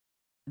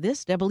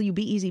This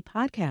WBEZ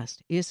podcast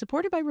is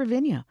supported by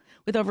Ravinia,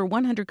 with over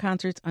 100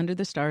 concerts under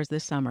the stars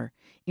this summer,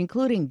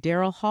 including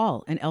Daryl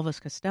Hall and Elvis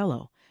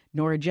Costello,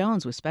 Norah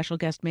Jones with special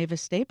guest Mavis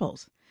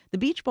Staples, The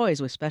Beach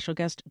Boys with special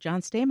guest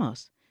John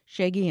Stamos,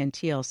 Shaggy and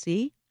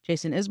TLC,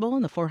 Jason Isbell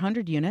and the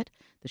 400 Unit,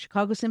 the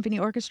Chicago Symphony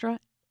Orchestra,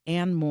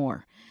 and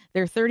more.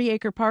 Their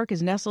 30-acre park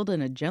is nestled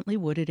in a gently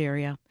wooded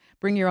area.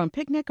 Bring your own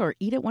picnic or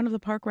eat at one of the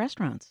park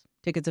restaurants.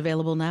 Tickets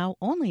available now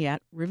only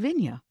at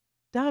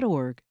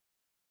ravinia.org.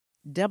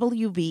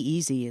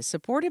 WBEZ is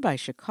supported by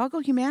Chicago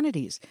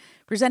Humanities,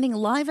 presenting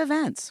live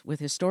events with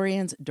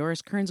historians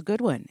Doris Kearns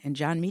Goodwin and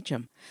John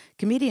Meacham,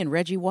 comedian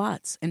Reggie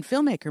Watts, and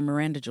filmmaker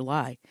Miranda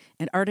July,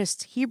 and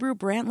artists Hebrew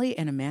Brantley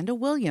and Amanda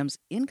Williams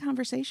in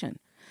conversation.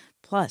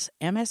 Plus,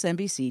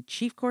 MSNBC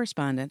chief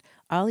correspondent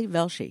Ali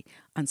Velshi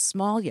on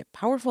small yet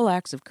powerful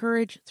acts of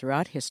courage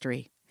throughout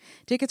history.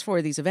 Tickets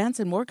for these events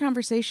and more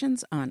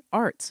conversations on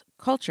arts,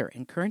 culture,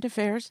 and current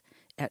affairs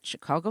at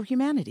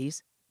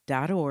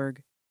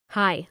chicagohumanities.org.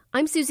 Hi,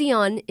 I'm Susie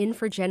An, in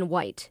for Jen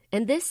White,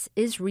 and this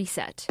is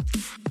Reset.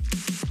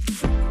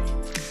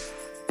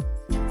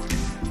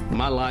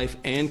 My life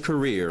and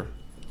career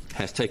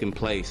has taken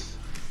place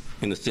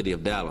in the city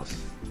of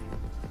Dallas.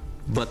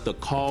 But the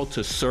call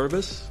to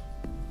service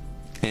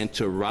and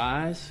to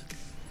rise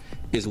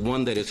is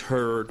one that is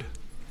heard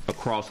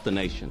across the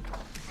nation.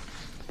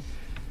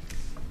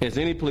 As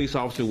any police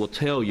officer will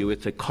tell you,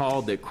 it's a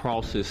call that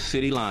crosses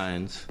city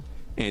lines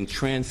and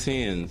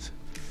transcends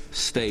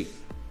state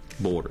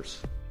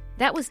borders.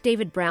 That was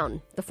David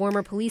Brown, the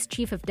former police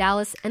chief of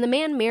Dallas, and the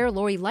man Mayor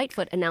Lori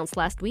Lightfoot announced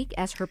last week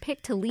as her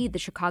pick to lead the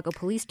Chicago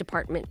Police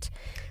Department.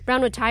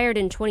 Brown retired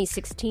in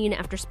 2016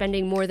 after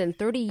spending more than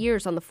 30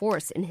 years on the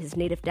force in his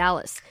native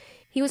Dallas.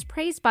 He was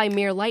praised by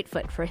Mayor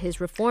Lightfoot for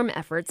his reform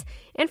efforts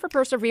and for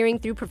persevering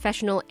through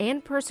professional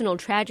and personal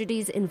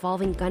tragedies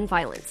involving gun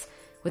violence.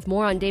 With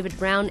more on David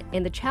Brown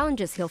and the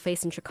challenges he'll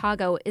face in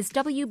Chicago is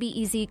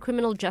WBEZ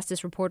criminal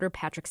justice reporter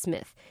Patrick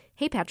Smith.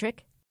 Hey,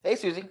 Patrick. Hey,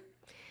 Susie.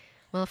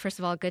 Well, first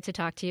of all, good to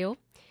talk to you.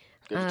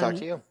 Good to talk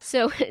to you.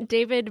 So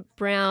David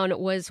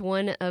Brown was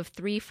one of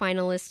 3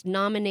 finalists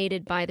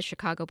nominated by the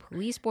Chicago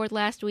Police Board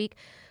last week.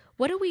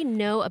 What do we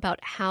know about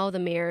how the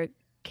mayor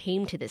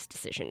came to this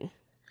decision?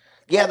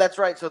 Yeah, that's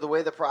right. So the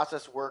way the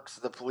process works,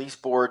 the police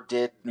board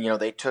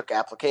they took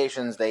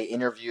applications, they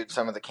interviewed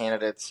some of the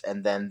candidates,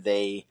 and then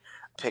they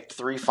picked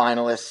 3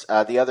 finalists.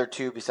 The other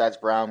 2 besides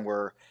Brown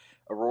were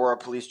Aurora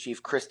Police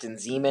Chief Kristen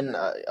Zeman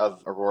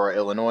of Aurora,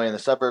 Illinois in the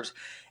suburbs,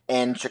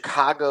 and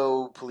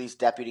Chicago Police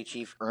Deputy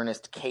Chief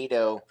Ernest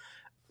Cato.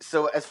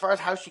 So as far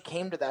as how she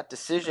came to that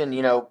decision,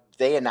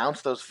 they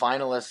announced those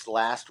finalists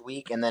last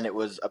week, and then it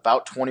was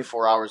about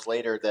 24 hours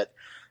later that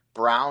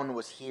Brown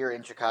was here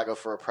in Chicago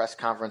for a press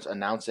conference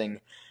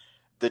announcing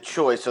the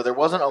choice. So there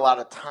wasn't a lot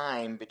of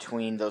time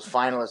between those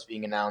finalists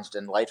being announced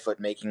and Lightfoot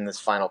making this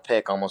final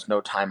pick, almost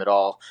no time at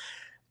all.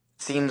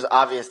 Seems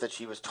obvious that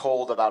she was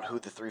told about who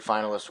the 3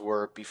 finalists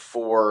were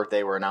before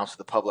they were announced to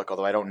the public,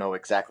 although I don't know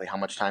exactly how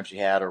much time she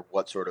had or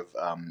what sort of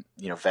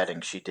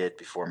vetting she did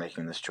before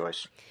making this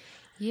choice.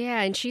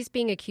 Yeah, and she's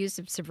being accused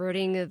of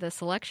subverting the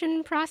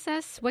selection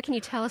process. What can you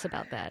tell us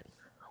about that?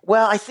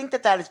 Well, I think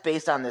that is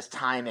based on this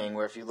timing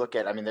where if you look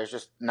at, there's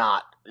just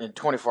not, in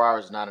 24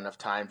 hours is not enough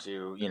time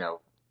to,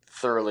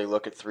 thoroughly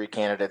look at 3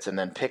 candidates and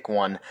then pick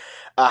one.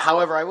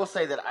 However, I will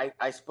say that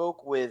I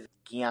spoke with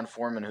Guion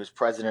Foreman, who's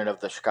president of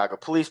the Chicago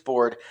Police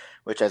Board,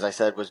 which, as I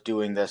said, was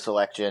doing the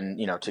selection,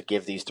 to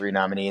give these 3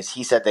 nominees.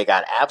 He said they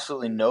got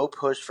absolutely no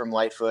push from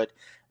Lightfoot,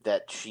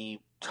 that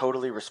she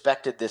totally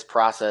respected this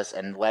process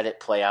and let it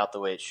play out the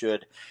way it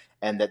should,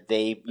 and that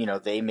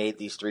they made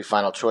these 3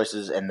 final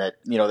choices, and that,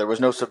 there was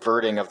no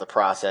subverting of the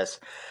process.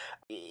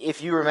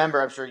 If you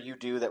remember, I'm sure you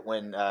do, that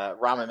when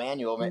Rahm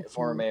Emanuel,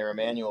 former Mayor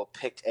Emanuel,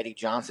 picked Eddie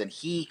Johnson,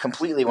 he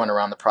completely went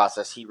around the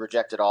process. He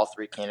rejected all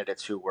 3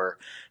 candidates who were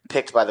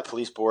picked by the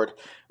police board.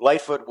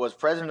 Lightfoot was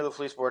president of the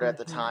police board at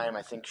the time.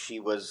 I think she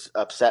was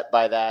upset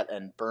by that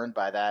and burned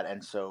by that,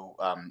 and so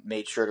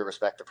made sure to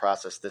respect the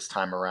process this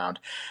time around.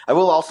 I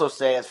will also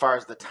say, as far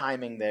as the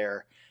timing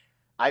there,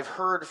 I've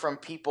heard from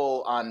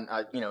people on,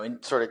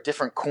 in sort of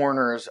different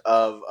corners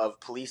of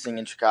policing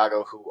in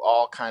Chicago who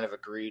all kind of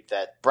agreed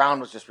that Brown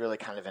was just really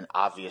kind of an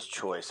obvious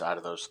choice out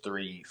of those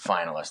 3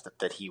 finalists,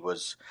 that he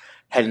was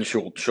head and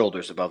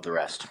shoulders above the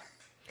rest.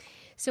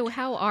 So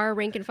how are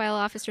rank-and-file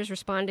officers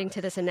responding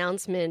to this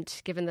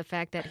announcement, given the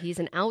fact that he's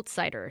an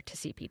outsider to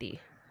CPD?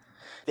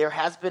 There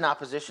has been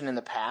opposition in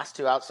the past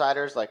to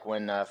outsiders, like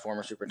when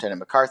former Superintendent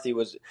McCarthy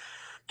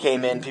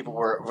came in. People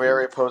were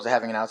very opposed to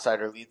having an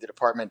outsider lead the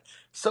department.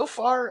 So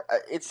far,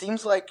 it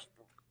seems like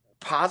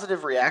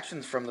positive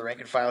reactions from the rank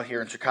and file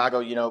here in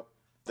Chicago.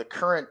 The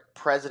current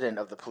president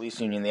of the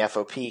police union, the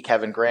FOP,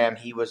 Kevin Graham,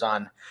 he was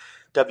on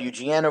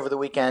WGN over the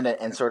weekend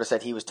and sort of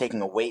said he was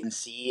taking a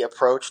wait-and-see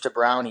approach to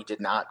Brown. He did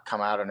not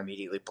come out and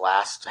immediately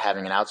blast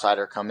having an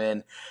outsider come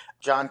in.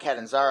 John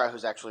Catanzara,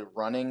 who's actually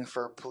running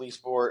for police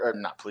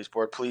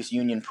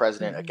union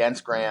president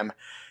against Graham,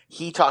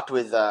 he talked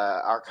with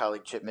our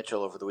colleague Chip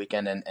Mitchell over the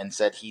weekend and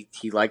said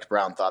he liked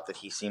Brown, thought that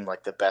he seemed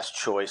like the best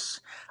choice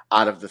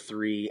out of the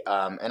three.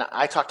 And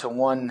I talked to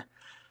one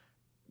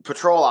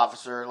patrol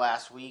officer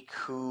last week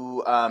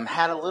who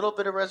had a little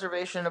bit of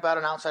reservation about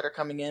an outsider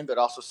coming in, but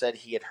also said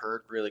he had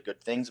heard really good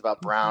things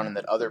about Brown and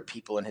that other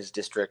people in his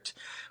district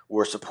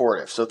were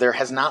supportive. So there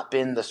has not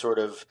been the sort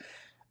of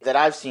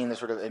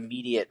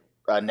immediate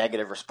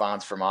negative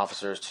response from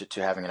officers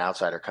to having an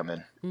outsider come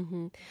in.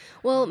 Mm-hmm.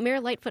 Well, Mayor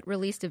Lightfoot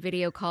released a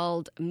video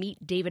called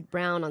Meet David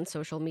Brown on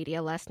social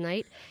media last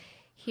night.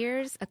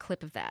 Here's a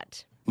clip of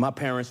that. My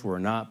parents were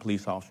not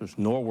police officers,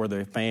 nor were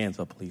they fans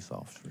of police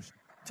officers.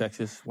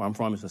 Texas, where I'm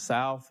from, is the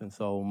South, and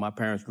so my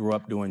parents grew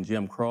up doing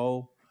Jim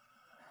Crow.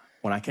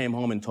 When I came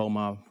home and told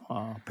my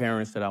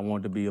parents that I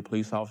wanted to be a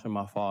police officer,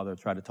 my father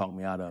tried to talk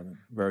me out of it.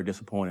 Very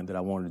disappointed that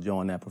I wanted to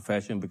join that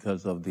profession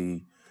because of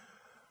the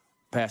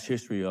past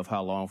history of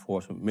how law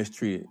enforcement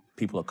mistreated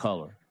people of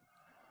color.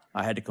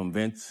 I had to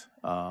convince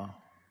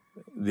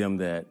them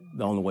that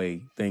the only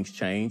way things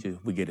change is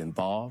we get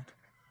involved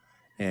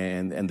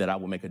and that I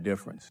will make a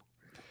difference.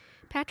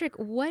 Patrick,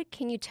 what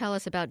can you tell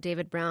us about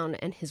David Brown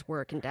and his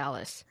work in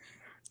Dallas?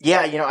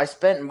 Yeah, I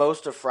spent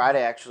most of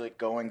Friday actually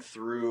going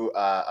through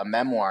a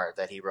memoir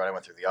that he wrote. I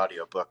went through the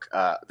audiobook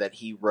that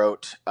he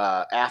wrote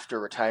after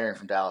retiring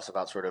from Dallas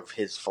about sort of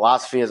his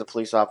philosophy as a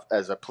police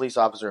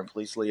officer and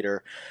police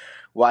leader,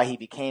 why he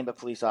became a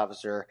police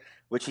officer,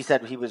 which he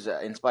said he was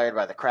inspired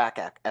by the crack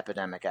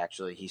epidemic,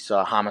 actually. He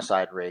saw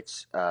homicide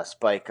rates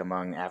spike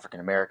among African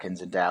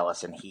Americans in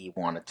Dallas, and he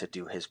wanted to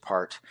do his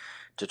part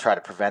to try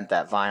to prevent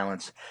that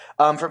violence.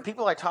 From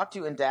people I talked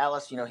to in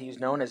Dallas, he was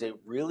known as a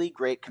really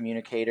great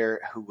communicator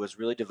who was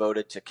really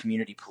devoted to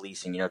community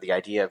policing, the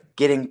idea of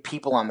getting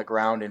people on the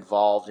ground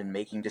involved in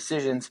making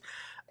decisions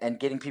and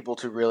getting people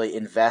to really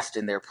invest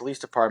in their police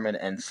department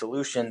and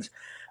solutions.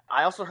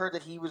 I also heard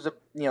that he was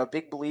a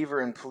big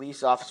believer in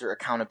police officer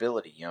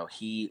accountability.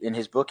 He in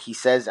his book he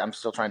says, I'm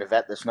still trying to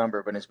vet this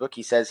number, but in his book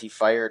he says he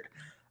fired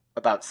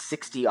about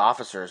 60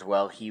 officers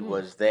while he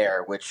was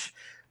there, which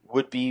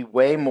would be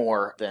way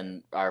more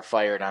than are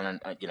fired on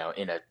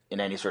in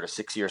any sort of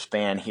 6-year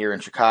span here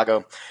in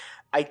Chicago.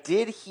 I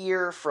did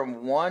hear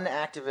from one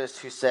activist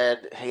who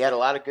said he had a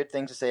lot of good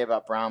things to say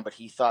about Brown, but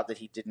he thought that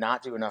he did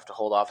not do enough to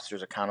hold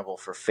officers accountable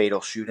for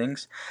fatal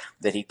shootings,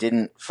 that he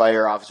didn't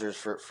fire officers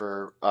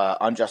for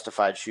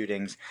unjustified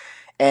shootings,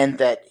 and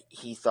that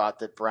he thought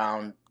that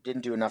Brown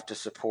didn't do enough to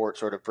support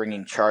sort of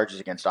bringing charges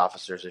against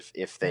officers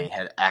if they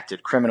had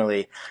acted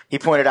criminally. He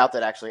pointed out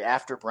that actually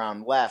after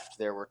Brown left,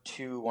 there were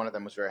one of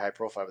them was very high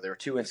profile, but there were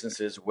 2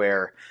 instances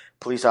where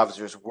police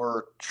officers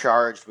were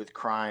charged with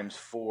crimes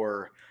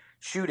for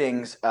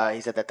shootings.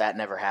 He said that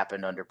never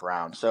happened under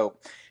Brown. So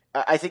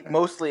I think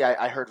mostly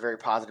I heard very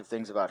positive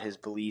things about his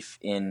belief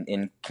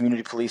in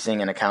community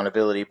policing and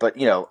accountability, but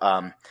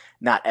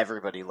not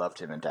everybody loved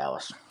him in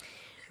Dallas.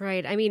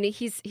 Right. I mean,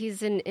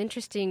 he's an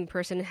interesting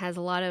person, has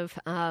a lot of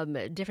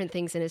different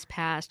things in his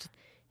past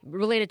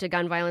related to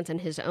gun violence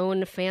and his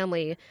own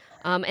family.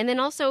 And then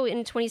also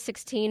in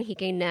 2016, he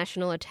gained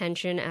national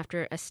attention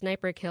after a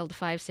sniper killed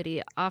 5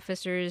 city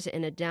officers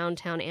in a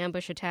downtown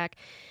ambush attack.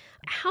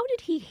 How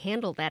did he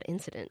handle that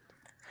incident?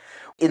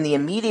 In the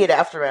immediate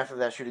aftermath of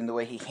that shooting, the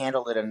way he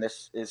handled it, and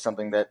this is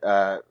something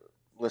that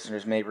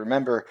listeners may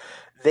remember,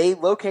 they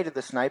located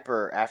the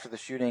sniper after the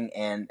shooting,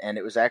 and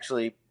it was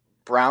actually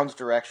Brown's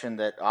direction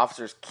that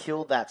officers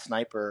killed that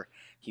sniper.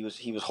 He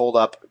was holed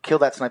up,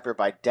 killed that sniper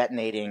by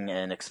detonating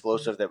an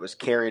explosive that was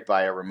carried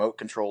by a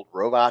remote-controlled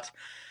robot.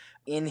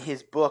 In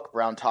his book,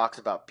 Brown talks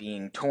about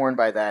being torn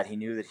by that. He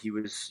knew that he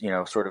was,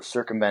 sort of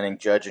circumventing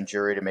judge and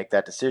jury to make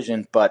that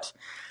decision, but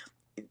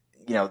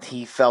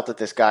he felt that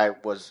this guy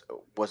was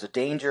a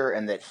danger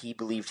and that he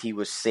believed he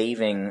was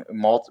saving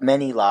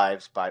many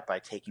lives by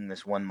taking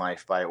this one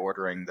life, by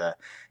ordering the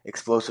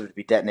explosive to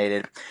be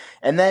detonated.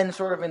 And then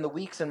sort of in the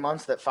weeks and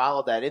months that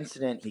followed that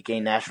incident, he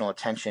gained national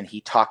attention.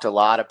 He talked a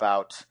lot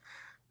about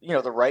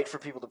the right for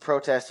people to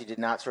protest. He did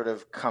not sort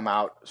of come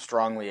out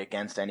strongly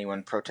against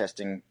anyone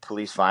protesting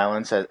police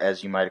violence,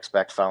 as you might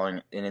expect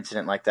following an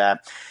incident like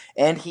that.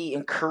 And he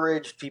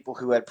encouraged people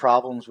who had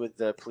problems with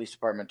the police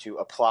department to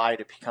apply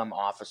to become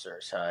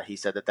officers. He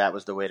said that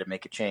was the way to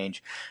make a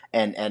change.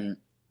 And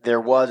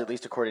there was, at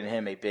least according to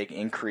him, a big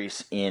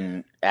increase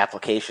in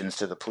applications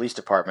to the police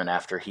department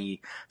after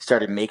he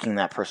started making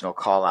that personal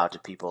call out to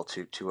people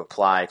to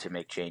apply to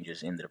make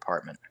changes in the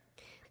department.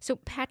 So,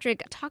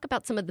 Patrick, talk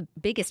about some of the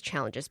biggest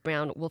challenges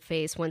Brown will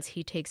face once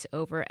he takes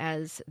over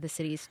as the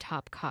city's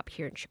top cop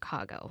here in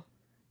Chicago.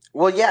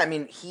 Well, yeah, I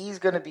mean, he's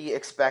going to be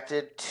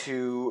expected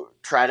to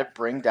try to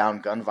bring down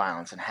gun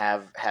violence and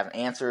have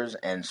answers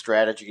and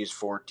strategies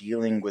for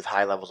dealing with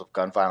high levels of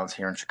gun violence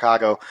here in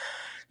Chicago.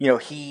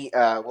 He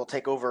will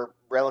take over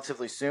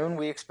relatively soon,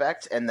 we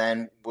expect, and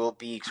then will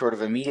be sort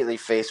of immediately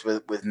faced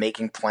with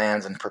making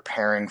plans and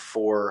preparing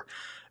for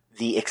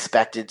the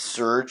expected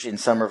surge in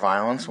summer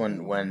violence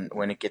when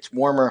it gets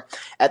warmer.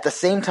 At the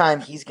same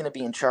time, he's going to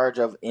be in charge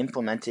of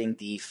implementing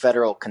the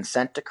federal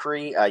consent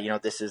decree.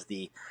 This is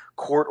the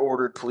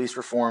court-ordered police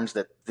reforms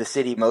that the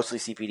city, mostly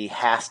CPD,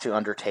 has to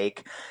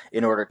undertake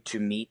in order to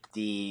meet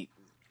the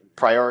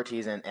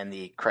priorities and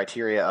the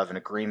criteria of an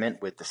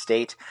agreement with the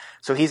state.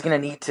 So he's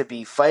going to need to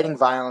be fighting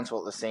violence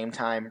while at the same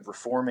time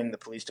reforming the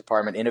police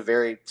department in a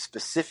very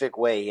specific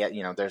way.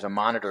 There's a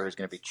monitor who's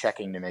going to be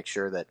checking to make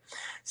sure that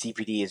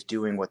CPD is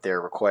doing what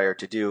they're required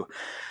to do.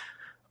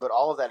 But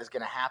all of that is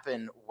going to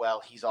happen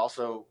while he's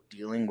also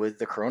dealing with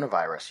the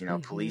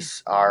coronavirus.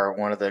 Police are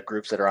one of the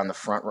groups that are on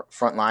the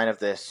front line of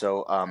this.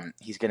 So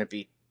he's going to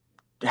be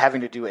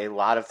having to do a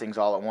lot of things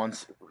all at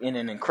once in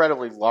an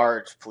incredibly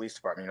large police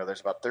department.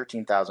 There's about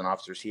 13,000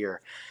 officers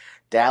here.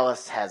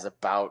 Dallas has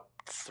about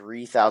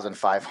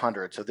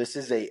 3,500. So this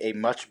is a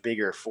much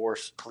bigger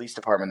police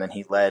department than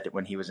he led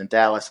when he was in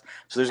Dallas.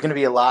 So there's going to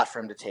be a lot for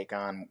him to take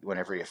on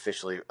whenever he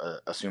officially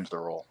assumes the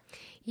role.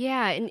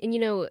 Yeah, and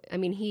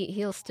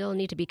he'll still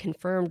need to be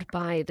confirmed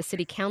by the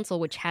city council,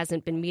 which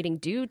hasn't been meeting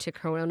due to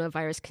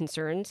coronavirus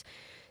concerns.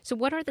 So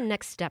what are the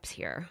next steps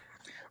here?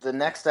 The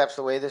next steps,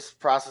 the way this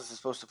process is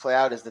supposed to play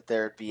out, is that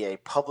there'd be a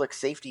public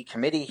safety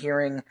committee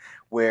hearing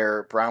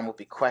where Brown will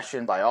be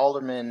questioned by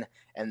aldermen,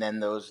 and then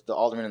the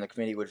aldermen in the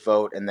committee would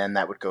vote, and then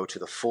that would go to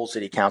the full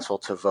city council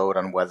to vote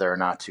on whether or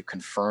not to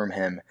confirm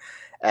him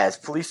as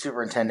police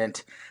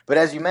superintendent. But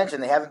as you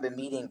mentioned, they haven't been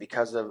meeting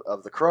because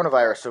of the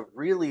coronavirus. So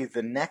really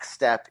the next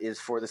step is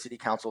for the city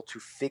council to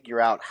figure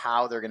out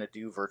how they're going to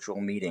do virtual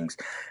meetings.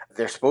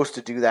 They're supposed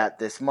to do that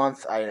this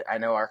month. I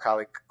know our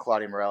colleague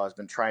Claudia Morell has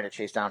been trying to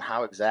chase down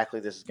how exactly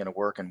this is going to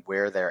work and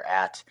where they're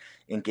at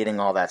in getting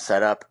all that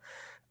set up.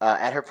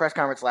 At her press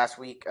conference last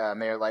week,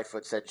 Mayor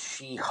Lightfoot said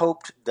she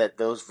hoped that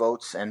those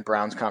votes and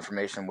Brown's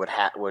confirmation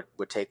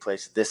would take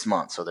place this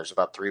month. So there's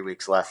about 3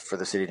 weeks left for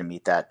the city to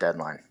meet that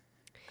deadline.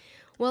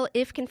 Well,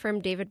 if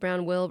confirmed, David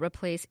Brown will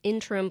replace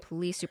interim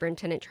police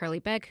superintendent Charlie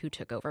Beck, who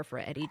took over for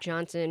Eddie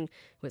Johnson,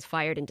 who was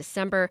fired in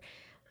December.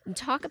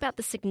 Talk about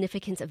the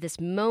significance of this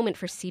moment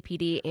for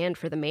CPD and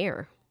for the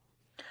mayor.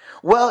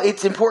 Well,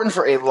 it's important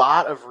for a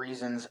lot of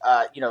reasons.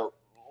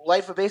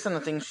 Lightfoot, based on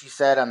the things she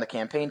said on the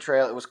campaign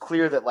trail, it was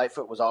clear that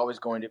Lightfoot was always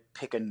going to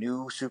pick a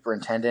new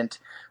superintendent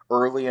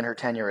early in her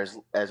tenure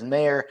as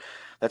mayor.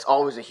 That's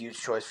always a huge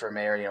choice for a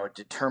mayor. It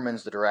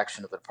determines the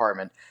direction of the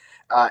department.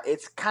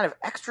 It's kind of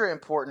extra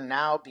important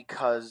now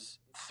because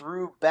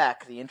through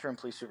Beck, the interim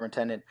police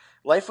superintendent,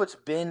 Lightfoot's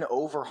been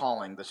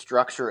overhauling the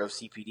structure of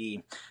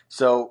CPD.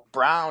 So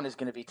Brown is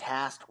going to be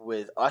tasked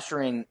with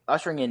ushering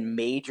in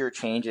major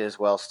changes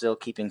while still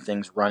keeping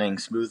things running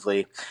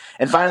smoothly.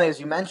 And finally, as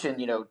you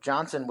mentioned,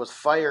 Johnson was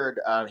fired.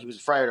 He was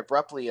fired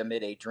abruptly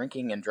amid a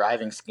drinking and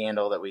driving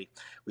scandal that we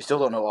still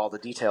don't know all the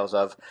details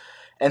of.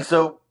 And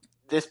so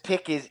this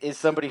pick is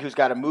somebody who's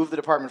got to move the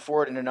department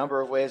forward in a number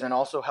of ways and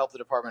also help the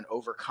department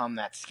overcome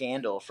that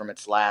scandal from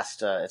its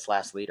last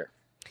leader.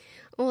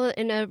 Well,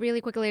 and really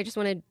quickly, I just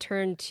want to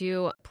turn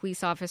to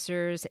police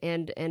officers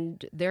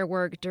and their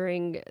work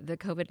during the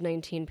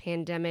COVID-19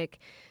 pandemic.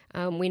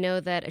 We know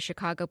that a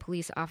Chicago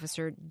police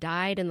officer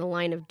died in the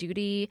line of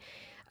duty.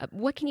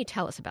 What can you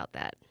tell us about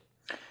that?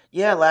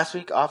 Yeah, last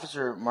week,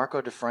 Officer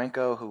Marco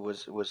DeFranco, who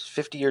was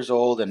 50 years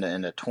old and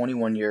a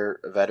 21-year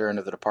veteran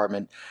of the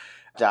department,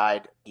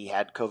 died. He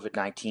had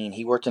COVID-19.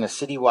 He worked in a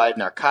citywide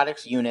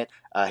narcotics unit.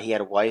 He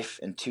had a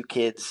wife and 2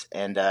 kids.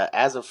 And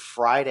as of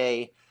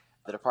Friday,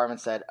 the department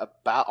said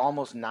about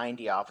almost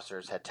 90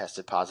 officers had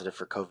tested positive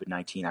for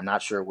COVID-19. I'm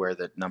not sure where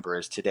the number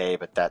is today,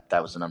 but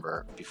that was the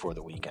number before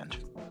the weekend.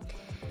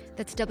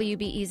 That's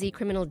WBEZ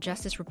criminal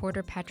justice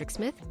reporter Patrick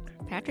Smith.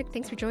 Patrick,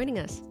 thanks for joining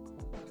us.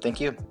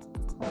 Thank you.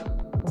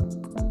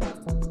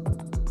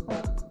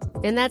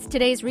 And that's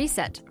today's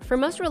Reset. For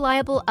most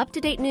reliable,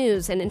 up-to-date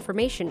news and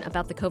information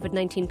about the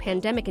COVID-19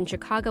 pandemic in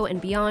Chicago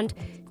and beyond,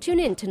 tune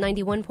in to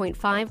 91.5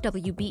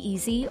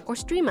 WBEZ or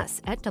stream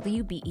us at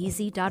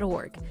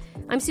WBEZ.org.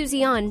 I'm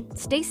Susie An.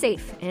 Stay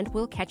safe, and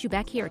we'll catch you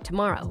back here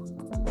tomorrow.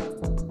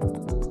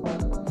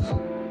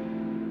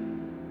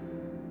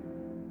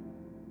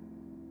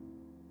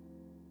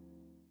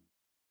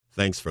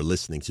 Thanks for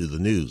listening to the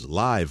news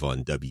live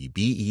on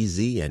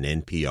WBEZ and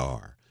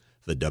NPR.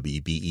 The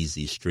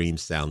WBEZ stream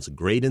sounds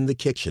great in the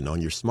kitchen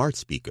on your smart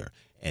speaker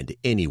and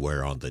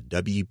anywhere on the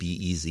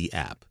WBEZ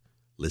app.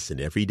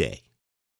 Listen every day.